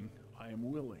saying, I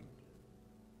am willing.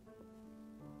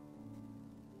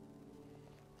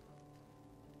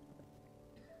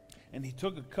 And he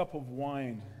took a cup of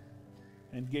wine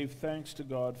and gave thanks to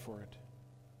God for it.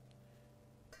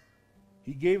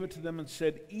 He gave it to them and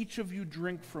said, each of you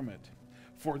drink from it,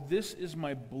 for this is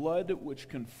my blood which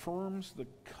confirms the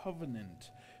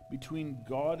covenant between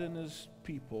God and his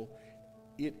people.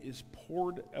 It is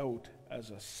poured out as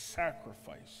a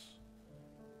sacrifice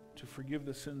to forgive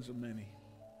the sins of many.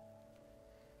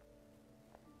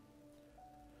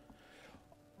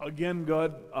 Again,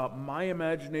 God, my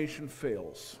imagination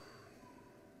fails.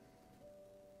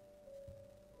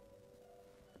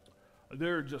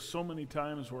 There are just so many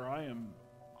times where I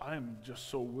am just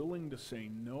so willing to say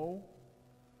no.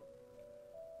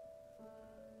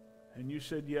 And you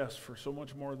said yes for so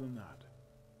much more than that.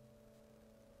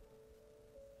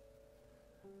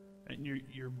 And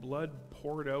your blood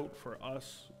poured out for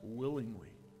us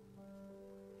willingly.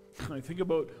 I think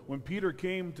about when Peter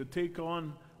came to take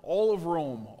on all of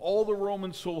Rome, all the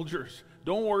Roman soldiers.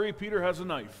 Don't worry, Peter has a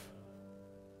knife.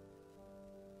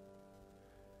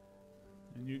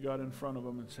 And you got in front of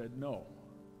him and said no.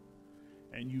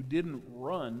 And you didn't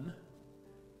run,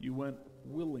 you went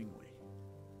willingly.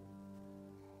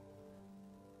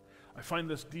 I find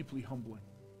this deeply humbling.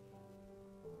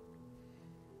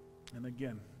 And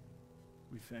again,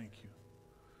 we thank you.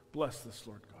 Bless this,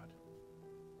 Lord God.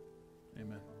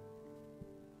 Amen.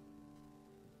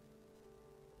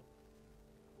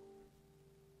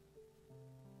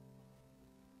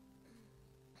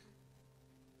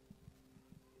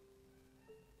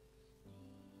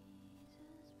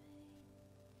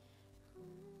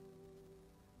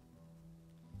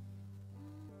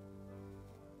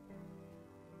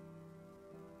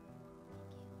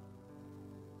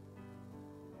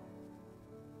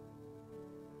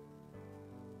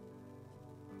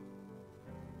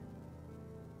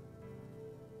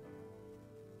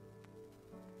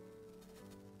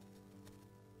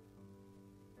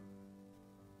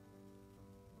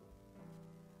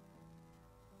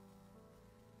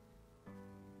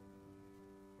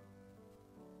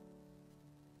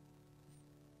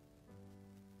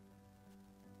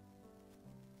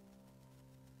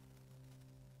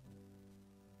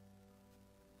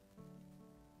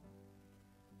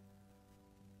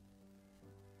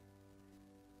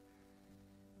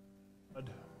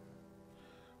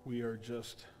 We are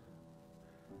just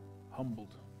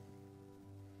humbled.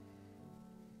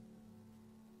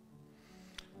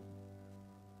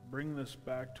 Bring this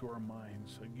back to our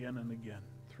minds again and again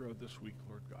throughout this week,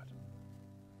 Lord God.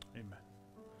 Amen.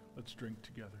 Let's drink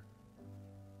together.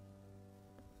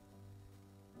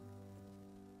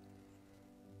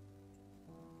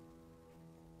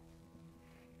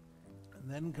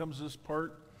 And then comes this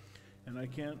part, and I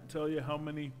can't tell you how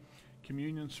many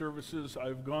communion services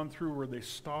I've gone through where they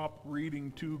stop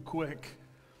reading too quick.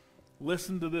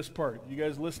 Listen to this part. You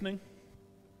guys listening?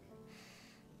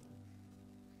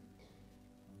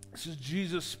 This is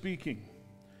Jesus speaking.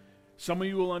 Some of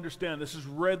you will understand. This is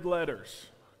red letters,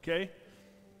 okay?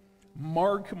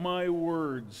 Mark my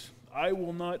words. I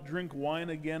will not drink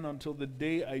wine again until the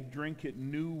day I drink it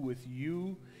new with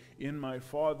you in my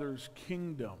Father's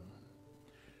kingdom.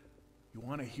 You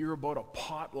want to hear about a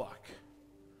potluck?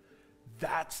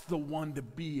 That's the one to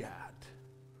be at.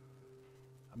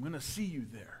 I'm going to see you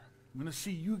there. I'm going to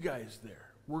see you guys there.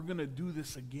 We're going to do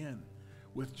this again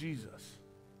with Jesus.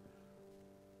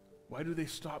 Why do they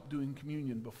stop doing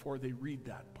communion before they read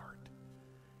that part?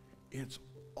 It's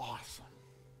awesome.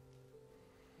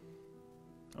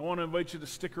 I want to invite you to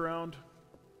stick around.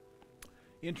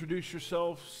 Introduce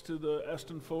yourselves to the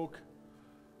Eston folk.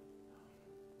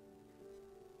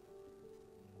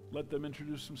 Let them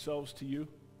introduce themselves to you.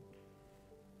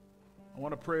 I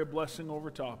want to pray a blessing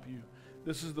over top of you.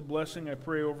 This is the blessing I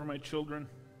pray over my children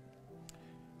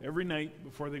every night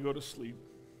before they go to sleep.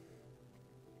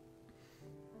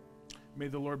 May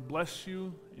the Lord bless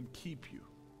you and keep you.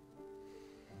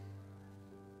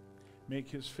 Make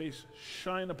his face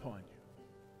shine upon you.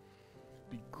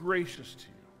 Be gracious to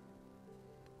you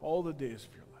all the days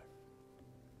of your life.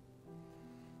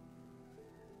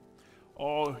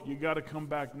 Oh, you got to come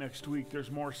back next week. There's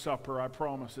more supper. I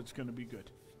promise it's going to be good.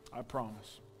 I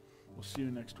promise. We'll see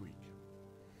you next week.